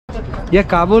ये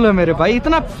काबुल है मेरे भाई,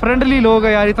 इतना फ्रेंडली लोग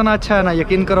है यार, इतना अच्छा है ना,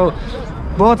 यकीन करो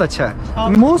बहुत अच्छा है।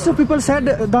 Most of people said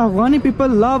the Afghani people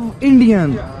love Indian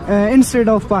instead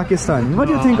of Pakistan. What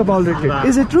do you think about it?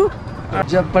 Is it true?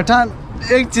 जब पठान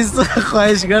एक चीज तो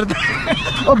ख्वाहिश करते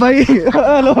ओ भाई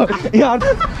हेलो यार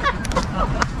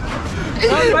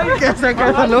भाई कैसा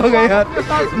कैसा लोग है यार।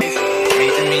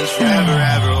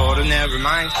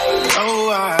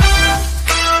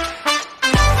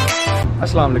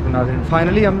 अस्सलाम वालेकुम नाज़रीन,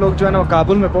 फाइनली हम लोग जो है ना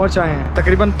काबुल में पहुंच आए हैं।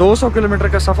 तकरीबन 200 किलोमीटर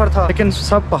का सफ़र था, लेकिन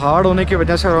सब पहाड़ होने की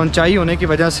वजह से और ऊंचाई होने की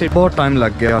वजह से बहुत टाइम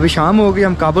लग गया। अभी शाम हो गई,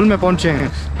 हम काबुल में पहुंचे हैं।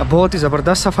 अब बहुत ही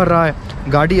ज़बरदस्त सफ़र रहा है,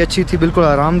 गाड़ी अच्छी थी, बिल्कुल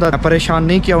आरामदायक, परेशान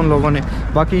नहीं किया उन लोगों ने।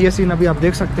 बाकी ये सीन अभी आप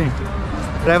देख सकते हैं।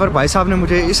 ड्राइवर भाई साहब ने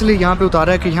मुझे इसलिए यहाँ पे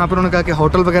उतारा है कि यहाँ पर उन्होंने कहा कि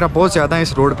होटल वगैरह बहुत ज़्यादा है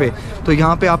इस रोड पे, तो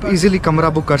यहाँ पे आप इजीली कमरा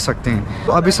बुक कर सकते हैं।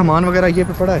 तो अभी सामान वगैरह ये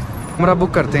पे पड़ा है, कमरा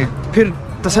बुक करते हैं, फिर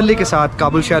तसल्ली के साथ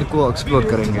काबुल शहर को एक्सप्लोर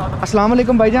करेंगे। अस्सलाम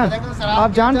वालेकुम भाईजान,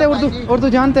 आप जानते हैं उर्दू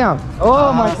जानते हैं आप?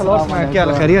 ओह माशाल्लाह, क्या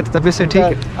खैरियत, तबीयत से ठीक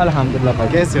है? अल्हम्दुलिल्लाह भाई,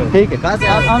 कैसे हो? ठीक है।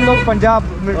 हम लोग पंजाब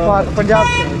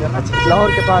से, लाहौर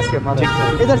के पास के,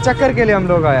 इधर चक्कर के लिए हम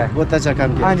लोग आया है। बहुत अच्छा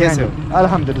काम किया। हाँ जी, कैसे हो?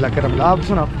 अल्हम्दुलिल्लाह करम। आप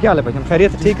सुनाओ क्या हाल है भाईजान,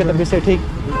 खैरियत ठीक है, तबीयत से ठीक?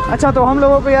 अच्छा, तो हम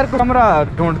लोगों को यार कमरा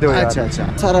ढूंढ दो यार। अच्छा,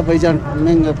 सारा भाईजान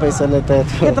महंगा पैसा लेता है,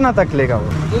 तो कितना तक लेगा वो?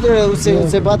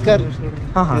 उससे बात कर।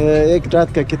 हाँ, एक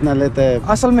रात का कितना लेता है?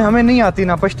 असल में हमें नहीं आती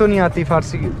ना, पश्तो नहीं आती,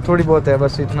 फारसी थोड़ी बहुत है,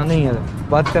 बस इतना नहीं है,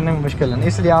 बात करने में मुश्किल है,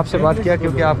 इसलिए आपसे बात किया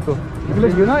क्योंकि आपको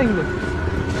English you know English.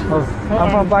 I'm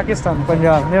from Pakistan,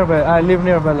 Punjab, nearby. I live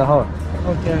nearby Lahore.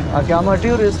 Okay. I'm a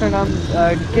tourist and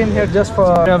I came here just for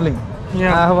traveling.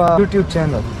 Yeah. I have a YouTube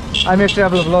channel. I make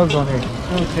travel vlogs on it.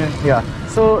 Okay. Yeah.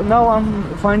 So now I'm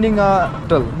finding a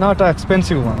hotel, not an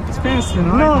expensive one. Expensive?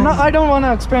 No, I don't want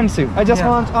an expensive. I just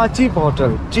want a cheap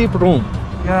hotel, cheap room.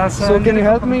 Yes. So can you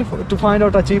help me to find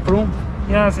out a cheap room?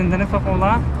 Yes, in the name of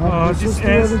Allah. This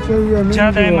is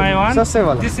Jada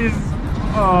M1. This is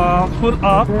full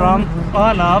of from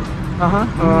all of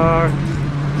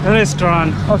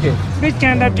restaurant. Okay. Which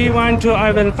kind of do you want to?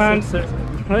 I will find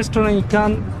restaurant you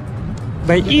can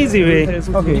by easy way.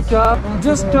 Okay.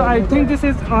 Just I think this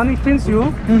is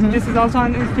inexpensive. This is also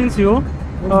inexpensive.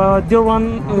 The one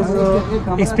is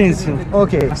expensive.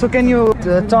 Okay. So can you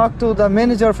talk to the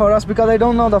manager for us, because I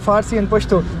don't know the Farsi and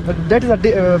Pashto. That is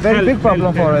a very big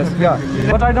problem for us. Yeah.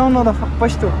 But I don't know the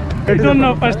Pashto. I don't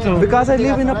know Pashto. Because I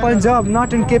live in a Punjab,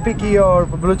 not in KPK or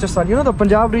Balochistan. You know, the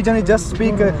Punjab region is just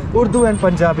speak Urdu and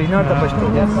Punjabi, not the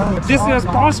Pashto. This is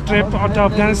first trip out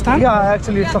of Afghanistan. Yeah,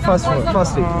 actually it's the first trip.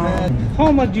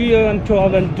 How much do you want to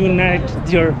travel tonight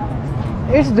there?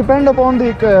 It's depend upon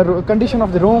the condition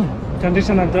of the room.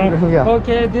 Condition of the room. Yeah.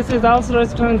 Okay, this is also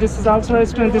restaurant. This is also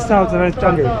restaurant. This is also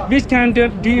restaurant. Okay. Which kind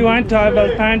do you want to? I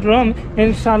will find room.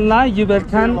 Inshallah, you will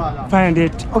can find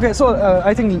it. Okay, so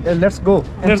I think let's go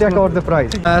and check out the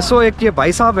price. So एक ये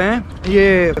भाई साहब हैं,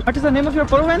 ये what is the name of your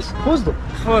province? Khuz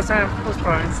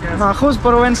province. Yes. हाँ, खुज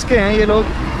province के हैं ये लोग।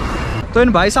 तो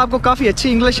इन भाई साहब को काफ़ी अच्छी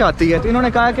इंग्लिश आती है, तो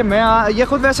इन्होंने कहा कि मैं ये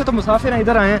खुद वैसे तो मुसाफिर हैं,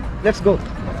 इधर आए हैं, लेट्स गो।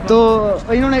 तो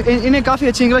इन्हें काफ़ी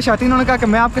अच्छी इंग्लिश आती है, इन्होंने कहा कि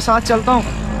मैं आपके साथ चलता हूँ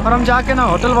और हम जाके ना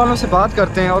होटल वालों से बात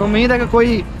करते हैं, और उम्मीद है कि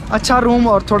कोई अच्छा रूम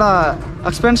और थोड़ा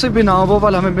एक्सपेंसिव भी ना हो वो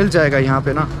वाला हमें मिल जाएगा यहाँ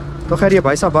पे ना। तो खैर ये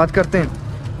भाई साहब बात करते हैं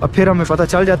और फिर हमें पता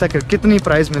चल जाता है कि कितनी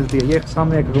प्राइस मिलती है। ये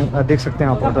सामने एक रूम देख सकते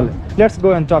हैं आप, होटल है। Let's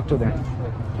go and talk to them.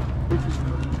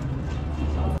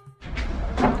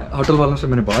 Hotel वालों से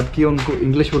मैंने बात की, उनको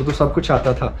इंग्लिश उर्दू सब कुछ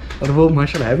आता था, और वो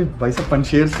माशाल्लाह है भी भाई साहब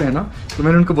पंशेर से है ना, तो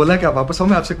मैंने उनको बोला कि आप वापस आओ,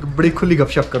 मैं आपसे बड़ी खुली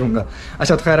गपशप करूँगा।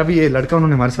 अच्छा, तो खैर अभी ये लड़का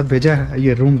उन्होंने हमारे साथ भेजा है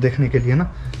ये रूम देखने के लिए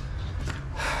ना,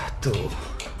 तो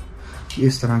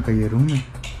इस तरह का ये रूम है,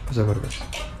 ज़बरदस्त।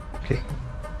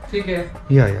 ठीक है।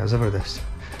 या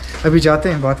ज़बरदस्त। अभी जाते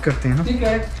हैं, बात करते हैं ना। ठीक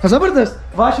है। ज़बरदस्त।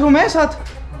 वॉशरूम है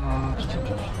साथ?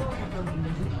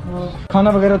 खाना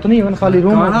वगैरह तो नहीं, खाली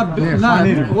रूम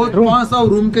है? वो 500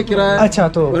 रूम का किराया। अच्छा,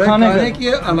 तो खाने की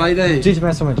अलग है। जी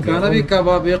मैं समझ गया। खाना भी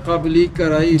कबाब है, काबली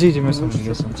कराई। जी मैं समझ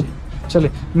गया। चले,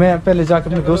 मैं पहले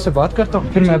जाकर अपने दोस्त से बात करता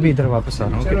हूँ, फिर मैं अभी इधर वापस आ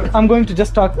रहा हूँ। I am going to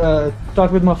just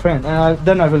talk with my friend and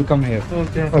then I will come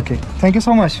here. Okay, thank you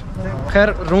so much.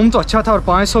 खैर रूम तो अच्छा था, और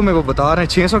 500 में वो बता रहे हैं,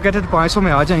 600 कहते थे, 500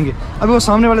 में आ जाएंगे। अभी वो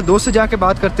सामने वाले दोस्त से जाके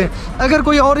बात करते हैं, अगर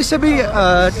कोई और इससे भी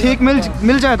ठीक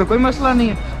मिल जाए तो कोई मसला नहीं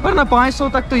है, वरना 500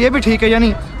 तक तो ये भी ठीक है,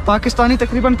 यानी पाकिस्तानी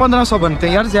तकरीबन 1500 बनते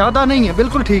हैं यार, ज़्यादा नहीं है,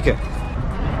 बिल्कुल ठीक है।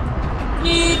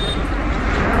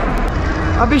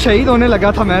 अभी शहीद होने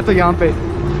लगा था मैं तो यहाँ पे।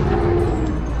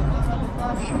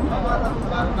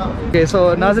 सो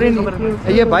नाजरीन,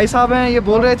 ये भाई साहब हैं, ये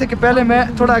बोल रहे थे कि पहले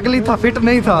मैं थोड़ा अगली था, फिट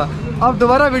नहीं था, अब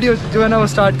दोबारा वीडियो जो है ना वो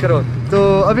स्टार्ट करो, तो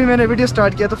अभी मैंने वीडियो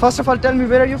स्टार्ट किया। तो first of all tell me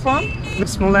where are you from?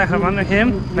 Bismillahirrahmanirrahim.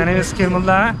 My name is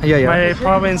Kirmullah. Yeah. My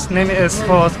province name is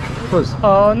purpose?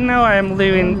 Now I am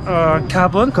living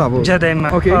Kabul.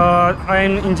 Jadaima. Okay. I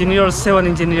am engineer, civil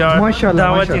engineer. Mashallah,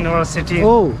 Dawat mashallah. University.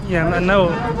 Oh. Yeah, and now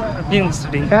being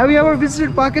studying. Have you ever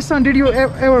visited Pakistan? Did you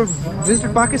ever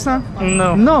visit Pakistan?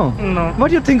 No. No. No. What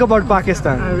do you think about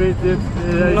Pakistan?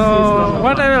 No.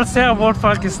 What I will say about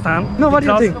Pakistan? No, what do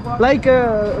you because- think?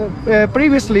 Like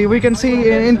previously, we can see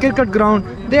in cricket ground,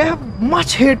 they have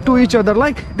much hate to each other.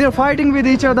 Like they're fighting with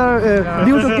each other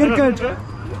due to cricket.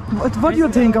 What do you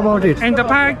think about it? In the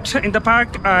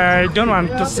fact, I don't want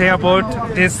to say about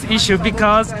this issue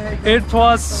because it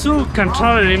was so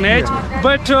contrary match.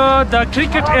 But the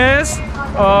cricket is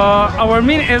our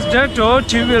main is that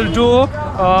we will do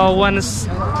once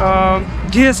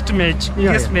guest match. You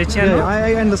know?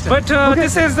 I understand. But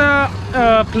this is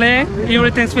play.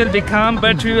 Everything will become,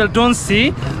 but we will don't see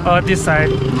this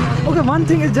side. Okay, one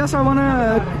thing is just I wanna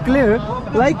clear.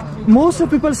 Like most of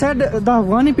people said, the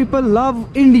Afghani people love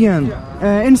Indian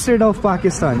instead of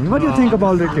Pakistan. What do you think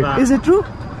about it? Is it true?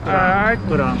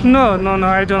 No,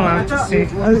 I don't want to say.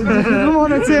 You don't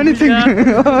want to say anything.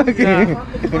 Okay.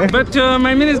 But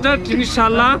my main is that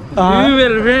inshallah we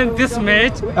will win this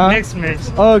match, next match.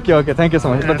 Okay. Thank you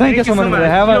so much. But thank you so much.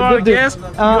 Have a good day. Guest,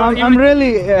 I'm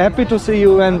really happy to see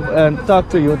you and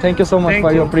talk to you. Thank you so much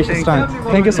for your precious time.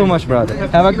 Thank you so much, brother.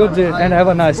 Have a good day and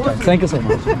have a nice time. Thank you so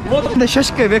much. The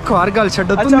शशके देखो हर गल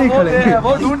छड्डो तुम नहीं खड़े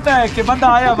वो ढूंढता है कि बंदा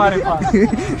आया हमारे पास।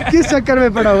 किस चक्कर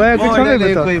में पड़ा हुआ है कुछ हमें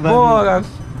बताओ। वो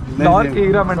लाहौर की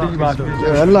हीरा मंडी की बात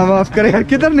है। अल्लाह माफ करे यार,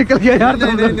 किधर निकल गया यार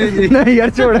तुम? नहीं यार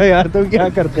छोड़ो यार, तुम क्या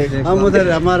करते? हम उधर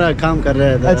हमारा काम कर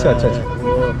रहे थे। अच्छा।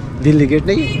 दिल्ली गेट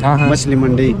नहीं, मछली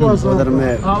मंडी उधर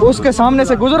में। उसके सामने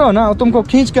से गुजरो ना, तुमको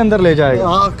खींच के अंदर ले जाएगा।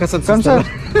 कसम सर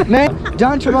नहीं,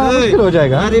 जान छुड़वाना मुश्किल हो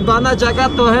जाएगा। गरीबाना जगह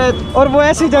तो है, और वो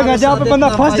ऐसी जगह जहाँ पे बंदा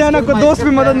फंस जाए ना, कोई दोस्त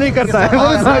भी मदद नहीं करता है, वो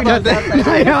भी भाग जाता है।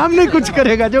 नहीं, हम नहीं कुछ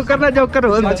करेगा, जो करना जो करो।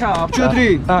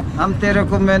 चौधरी हम तेरे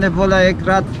को मैंने बोला एक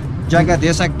रात जगह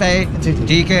दे सकता है,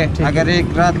 ठीक है? अगर एक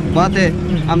रात बात है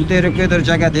हम तेरे को इधर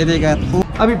जगह दे देगा।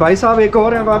 अभी भाई साहब एक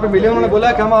और है वहाँ पे मिले, उन्होंने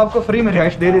बोला कि हम आपको फ्री में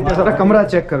रिहाइश दे देते हैं, जरा कमरा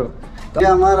चेक करो। ये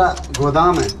हमारा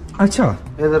गोदाम है। अच्छा,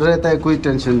 इधर रहता है, कोई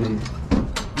टेंशन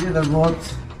नहीं। इधर बहुत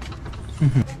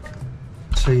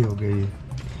सही हो गया। ये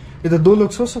इधर 2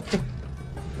 लोग सो सकते हैं?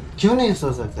 क्यों नहीं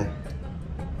सो सकते?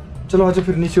 चलो आज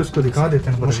फिर नीचे उसको दिखा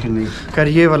देते हैं। मुश्किल नहीं। खैर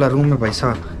ये वाला रूम है भाई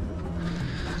साहब,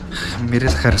 मेरे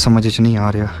खैर समझ नहीं आ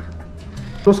रहा,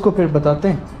 तो उसको फिर बताते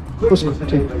हैं उसको।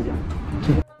 ठीक।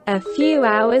 A few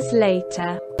hours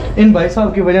later. इन भाई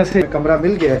साहब की वजह से कमरा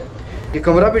मिल गया है। ये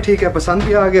कमरा भी ठीक है, पसंद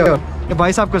भी आ गया। ये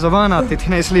भाई साहब को ज़बान आती थी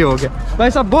ना, इसलिए हो गया।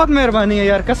 भाई साहब बहुत मेहरबानी है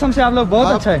यार, कसम से आप लोग बहुत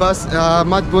अच्छा है। बस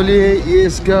मत बोलिए, ये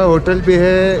इसका होटल भी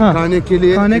है। हाँ, खाने के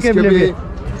लिए भी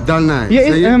डालना है।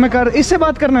 ये मैं इससे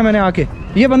बात करना है मैंने आके।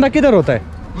 ये बंदा किधर होता है?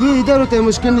 ये इधर होता है,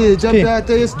 मुश्किल नहीं है। जब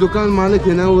आते हैं इस दुकान मालिक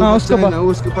है ना,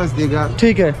 उसके पास देगा।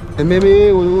 ठीक है, मैं भी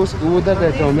उधर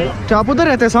रहता हूँ। मैं आप उधर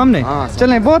रहते हैं सामने? हाँ,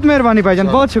 चलें, बहुत मेहरबानी भाईजान,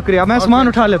 बहुत शुक्रिया। मैं सामान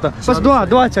उठा लेता, बस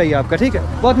दुआ चाहिए आपका। ठीक है,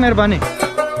 बहुत मेहरबानी।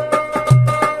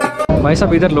 भाई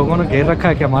साहब इधर लोगों ने घेर रखा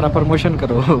है कि हमारा प्रमोशन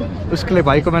करो, उसके लिए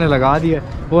भाई को मैंने लगा दिया।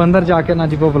 वो अंदर जाके ना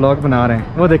जी वो ब्लॉग बना रहे हैं,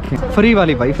 वो देखिए फ्री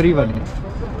वाली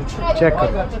चेक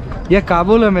करो। ये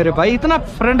काबुल है मेरे भाई, इतना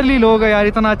फ्रेंडली लोग है यार,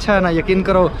 इतना अच्छा है ना, यकीन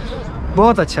करो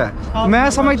बहुत अच्छा है। मैं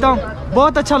समझता हूँ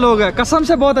बहुत अच्छा लोग है, कसम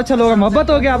से बहुत अच्छा लोग है। मोहब्बत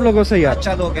हो गया आप लोगों से यार।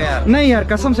 अच्छा लोग है यार। नहीं यार,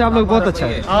 कसम से आप लोग बहुत अच्छा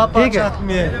है। ठीक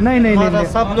है, नहीं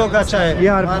सब लोग अच्छा है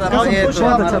यार, बहुत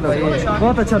अच्छा लोग है,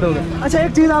 बहुत अच्छा लोग है। अच्छा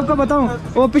एक चीज आपको बताऊं,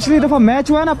 वो पिछली दफा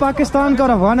मैच हुआ है ना पाकिस्तान का और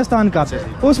अफगानिस्तान का,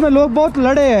 उसमें लोग बहुत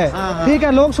लड़े हैं। ठीक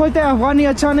है, लोग सोचते हैं अफगानी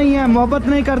अच्छा नहीं है, मोहब्बत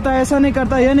नहीं करता, ऐसा नहीं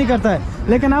करता, ये नहीं करता है,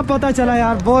 लेकिन अब पता चला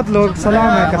यार बहुत लोग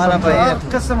सलाम है।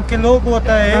 किस्म के लोग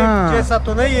होता है, जैसा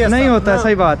तो नहीं होता है,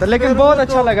 सही बात है, लेकिन बहुत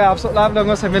अच्छा लगा आप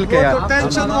लोगों से मिलके यार।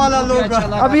 टेंशन वाला लोग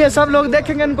अब ये सब लोग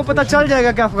देखेंगे, इनको पता चल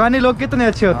जाएगा कि अफगानी लोग कितने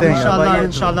अच्छे होते हैं।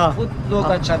 इंशाल्लाह लोग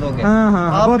अच्छा लोग हैं।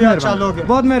 हाँ,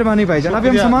 बहुत मेहरबानी भाईजान। अभी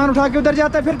हम सामान उठा के उधर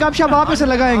जाते हैं, फिर गपशप वापस से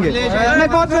लगाएंगे। नहीं,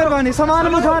 बहुत मेहरबानी, सामान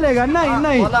हम उठा लेगा।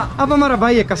 नहीं, अब हमारा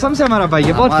भाई है, कसम से हमारा भाई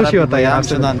है, बहुत खुशी होता है यार।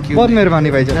 बहुत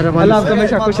मेहरबानी भाईजान, अल्लाह आपको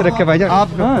हमेशा खुश रखे भाईजान।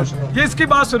 ये इसकी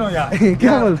बात सुनो यार।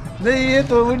 क्या बोल? नहीं ये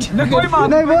तो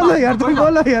नहीं बोलो यार, तुम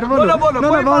बोलो यार,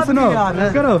 बोलो बात सुनो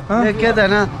करो। ये कहता है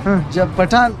ना, जब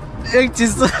पठान एक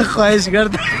चीज तो ख्वाहिश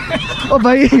करता। ओ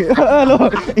भाई हेलो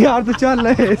यार, तो चल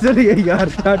रहे चलिए यार,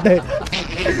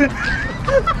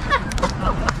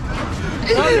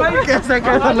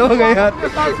 कैसा लोग है यार।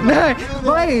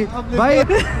 नहीं भाई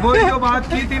वो जो बात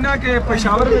की थी ना कि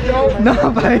पेशावर में जाओ ना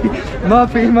भाई,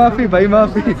 माफी भाई,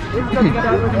 माफी।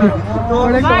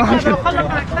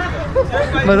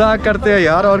 मजाक करते हैं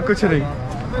यार, और कुछ नहीं।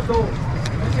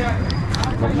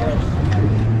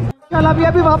 चल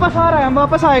अभी वापस आ रहा है, हम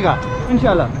वापस आएगा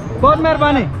इंशाल्लाह। बहुत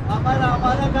मेहरबानी।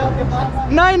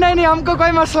 नहीं नहीं नहीं, हमको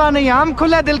कोई मसला नहीं है, हम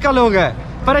खुले दिल का लोग हैं,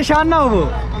 परेशान ना हो वो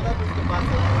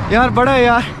यार, बड़ा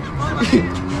यार।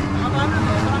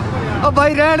 अब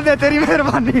भाई रहने दे, तेरी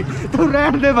मेहरबानी, तू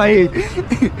रहने दे भाई।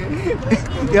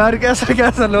 यार कैसा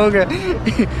कैसा लोग है,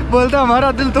 बोलता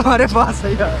हमारा दिल तुम्हारे पास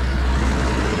है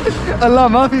यार। अल्लाह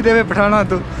माफ़ी देवे पठाना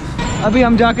तू। अभी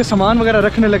हम जाके सामान वगैरह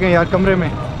रखने लगे यार कमरे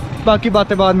में, बाकी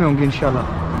बातें बाद में होंगी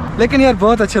इंशाल्लाह। लेकिन यार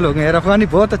बहुत अच्छे लोग हैं यार, अफगानी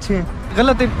बहुत अच्छे हैं।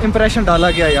 गलत इंप्रेशन डाला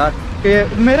गया यार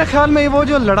कि मेरे ख्याल में वो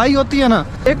जो लड़ाई होती है ना,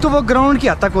 एक तो वो ग्राउंड की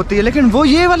हद तक होती है, लेकिन वो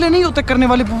ये वाले नहीं होते करने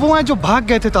वाले, वो हैं जो भाग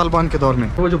गए थे तालिबान के दौर में।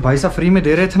 वो जो भाई साहब फ्री में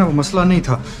दे रहे थे ना, वो मसला नहीं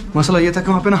था, मसला ये था कि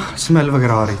वहाँ पे ना स्मेल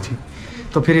वगैरह आ रही थी,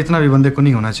 तो फिर इतना भी बंदे को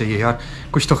नहीं होना चाहिए यार,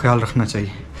 कुछ तो ख्याल रखना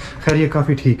चाहिए। खैर ये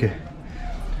काफ़ी ठीक है,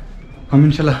 हम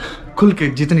इंशाल्लाह खुल के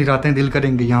जितनी रातें दिल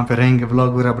करेंगे यहाँ पे रहेंगे,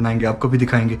 व्लॉग वगैरह बनाएंगे, आपको भी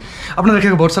दिखाएंगे। अपना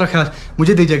रखिएगा बहुत सारा ख्याल,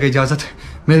 मुझे दीजिएगा इजाज़त,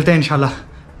 मिलते हैं इंशाल्लाह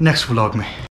नेक्स्ट व्लॉग में।